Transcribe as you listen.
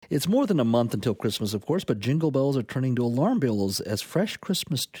It's more than a month until Christmas, of course, but jingle bells are turning to alarm bells as fresh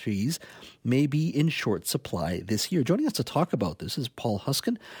Christmas trees may be in short supply this year. Joining us to talk about this is Paul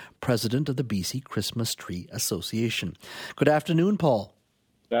Huskin, president of the BC Christmas Tree Association. Good afternoon, Paul.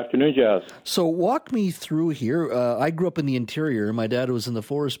 Good afternoon, Jazz. So walk me through here. I grew up in the interior. My dad was in the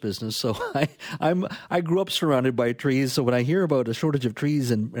forest business, so I grew up surrounded by trees. So when I hear about a shortage of trees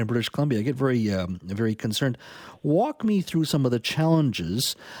in British Columbia, I get very concerned. Walk me through some of the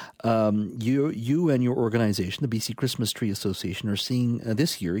challenges you and your organization, the BC Christmas Tree Association, are seeing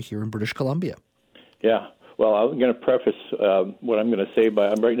this year here in British Columbia. Yeah. Well, I'm going to preface what I'm going to say by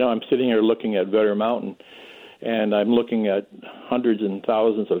right now. I'm sitting here looking at Vetter Mountain. And I'm looking at hundreds and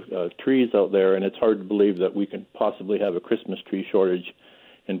thousands of trees out there, and it's hard to believe that we can possibly have a Christmas tree shortage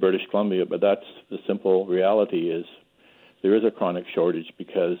in British Columbia. But that's the simple reality: is there is a chronic shortage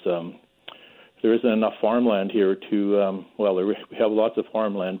because there isn't enough farmland here to. We have lots of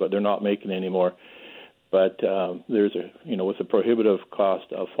farmland, but they're not making any more. But there's with the prohibitive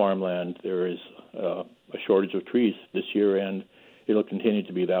cost of farmland, there is a shortage of trees this year, and it'll continue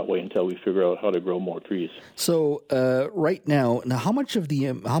to be that way until we figure out how to grow more trees. So right now, how much of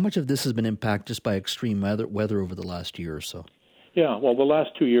this has been impacted just by extreme weather over the last year or so? Yeah, well, the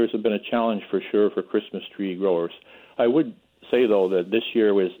last 2 years have been a challenge for sure for Christmas tree growers. I would say, though, that this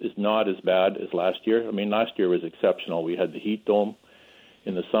year is not as bad as last year. I mean, last year was exceptional. We had the heat dome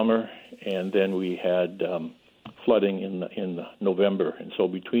in the summer, and then we had flooding in November. And so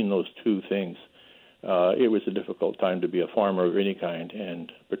between those two things, it was a difficult time to be a farmer of any kind,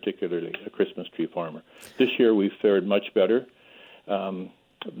 and particularly a Christmas tree farmer. This year we've fared much better.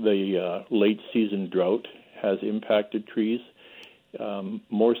 The late season drought has impacted trees,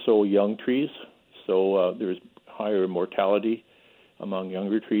 more so young trees. So there's higher mortality among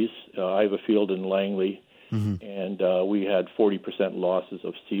younger trees. I have a field in Langley, and we had 40% losses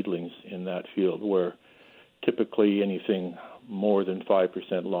of seedlings in that field, where typically anything more than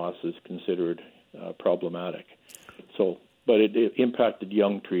 5% loss is considered problematic. So, but it impacted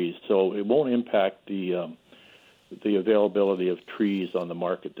young trees, so it won't impact the availability of trees on the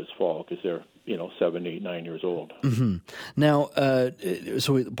market this fall because they're 7, 8, 9 years old. Mm-hmm. Now,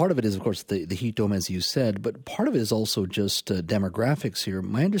 so part of it is, of course, the heat dome, as you said, but part of it is also just demographics here.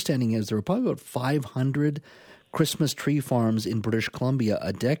 My understanding is there were probably about 500 Christmas tree farms in British Columbia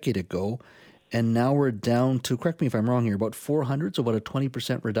a decade ago, and now we're down to, correct me if I'm wrong here, about 400, so about a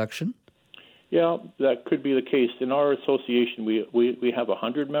 20% reduction. Yeah, that could be the case. In our association, we have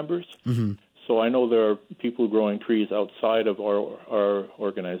 100 members. Mm-hmm. So I know there are people growing trees outside of our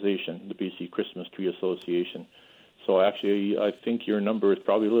organization, the BC Christmas Tree Association. So actually, I think your number is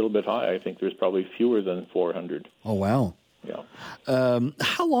probably a little bit high. I think there's probably fewer than 400. Oh, wow. Yeah.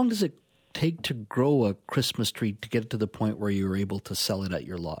 How long does it take to grow a Christmas tree to get it to the point where you're able to sell it at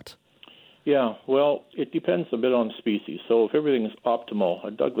your lot? Yeah, well, it depends a bit on species. So if everything is optimal,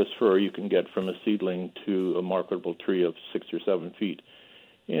 a Douglas fir you can get from a seedling to a marketable tree of 6 or 7 feet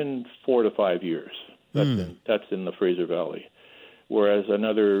in 4 to 5 years. That's in the Fraser Valley. Whereas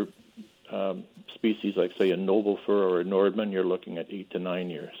another species like, say, a noble fir or a Nordman, you're looking at 8 to 9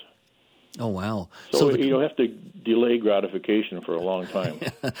 years. Oh, wow. So you'll have to delay gratification for a long time.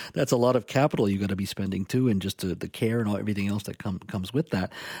 That's a lot of capital you got to be spending, too, and just the care and everything else that comes with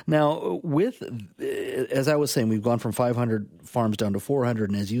that. Now, as I was saying, we've gone from 500 farms down to 400,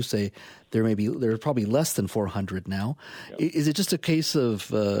 and as you say, there's probably less than 400 now. Yep. Is it just a case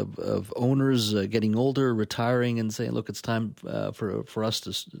of owners getting older, retiring, and saying, look, it's time for us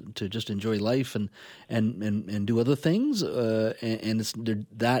to just enjoy life and do other things? And it's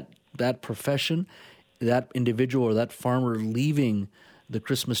that profession, that individual or that farmer leaving the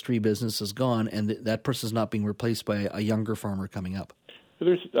Christmas tree business is gone, and that person is not being replaced by a younger farmer coming up.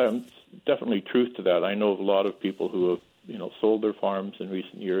 There's definitely truth to that. I know of a lot of people who have sold their farms in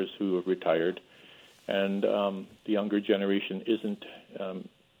recent years who have retired, and the younger generation is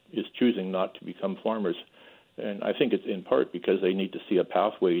choosing not to become farmers. And I think it's in part because they need to see a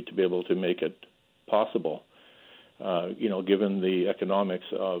pathway to be able to make it possible, given the economics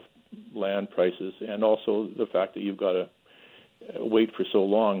of land prices, and also the fact that you've got to wait for so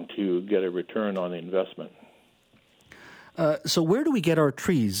long to get a return on the investment. So where do we get our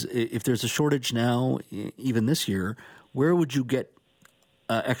trees? If there's a shortage now, even this year, where would you get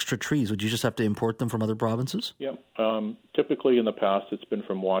extra trees? Would you just have to import them from other provinces? Yeah. Typically in the past, it's been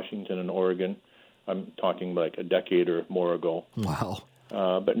from Washington and Oregon. I'm talking like a decade or more ago. Wow.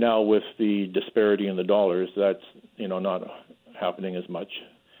 But now with the disparity in the dollars, that's not happening as much.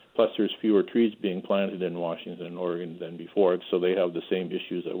 Plus, there's fewer trees being planted in Washington and Oregon than before, so they have the same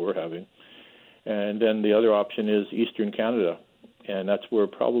issues that we're having. And then the other option is Eastern Canada. And that's where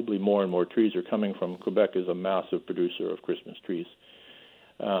probably more and more trees are coming from. Quebec is a massive producer of Christmas trees.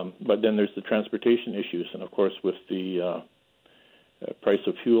 But then there's the transportation issues. And, of course, with the price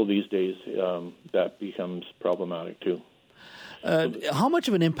of fuel these days, that becomes problematic too. How much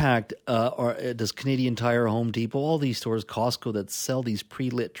of an impact does Canadian Tire, Home Depot, all these stores, Costco, that sell these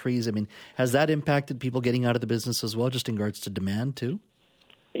pre-lit trees, I mean, has that impacted people getting out of the business as well, just in regards to demand too?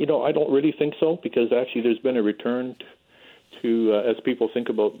 I don't really think so, because actually there's been a return to as people think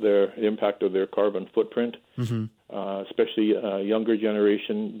about the impact of their carbon footprint, especially younger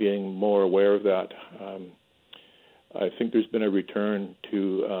generation being more aware of that. I think there's been a return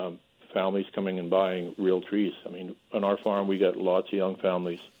to families coming and buying real trees. I mean, on our farm we got lots of young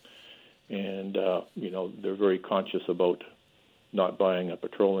families, and they're very conscious about not buying a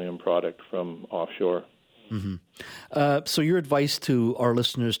petroleum product from offshore. So your advice to our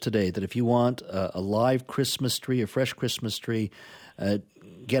listeners today, that if you want a live Christmas tree, a fresh Christmas tree,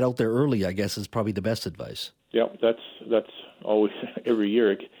 get out there early, I guess, is probably the best advice. Yeah, that's always every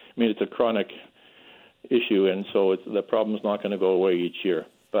year. I mean, it's a chronic issue, and so the problem's not going to go away each year.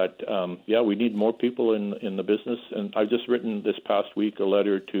 But, we need more people in the business. And I've just written this past week a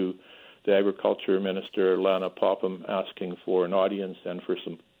letter to the Agriculture Minister, Lana Popham, asking for an audience and for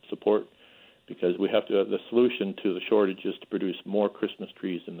some support, because we have to. The solution to the shortage is to produce more Christmas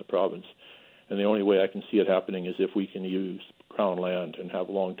trees in the province. And the only way I can see it happening is if we can use Crown land and have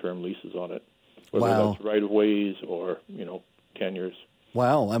long-term leases on it, whether that's right-of-ways or, 10 years.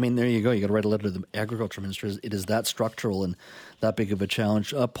 Wow. I mean, there you go. You got to write a letter to the Agriculture Minister. It is that structural and that big of a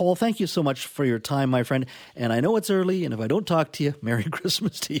challenge. Paul, thank you so much for your time, my friend. And I know it's early, and if I don't talk to you, Merry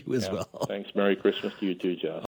Christmas to you as well. Thanks. Merry Christmas to you too, John.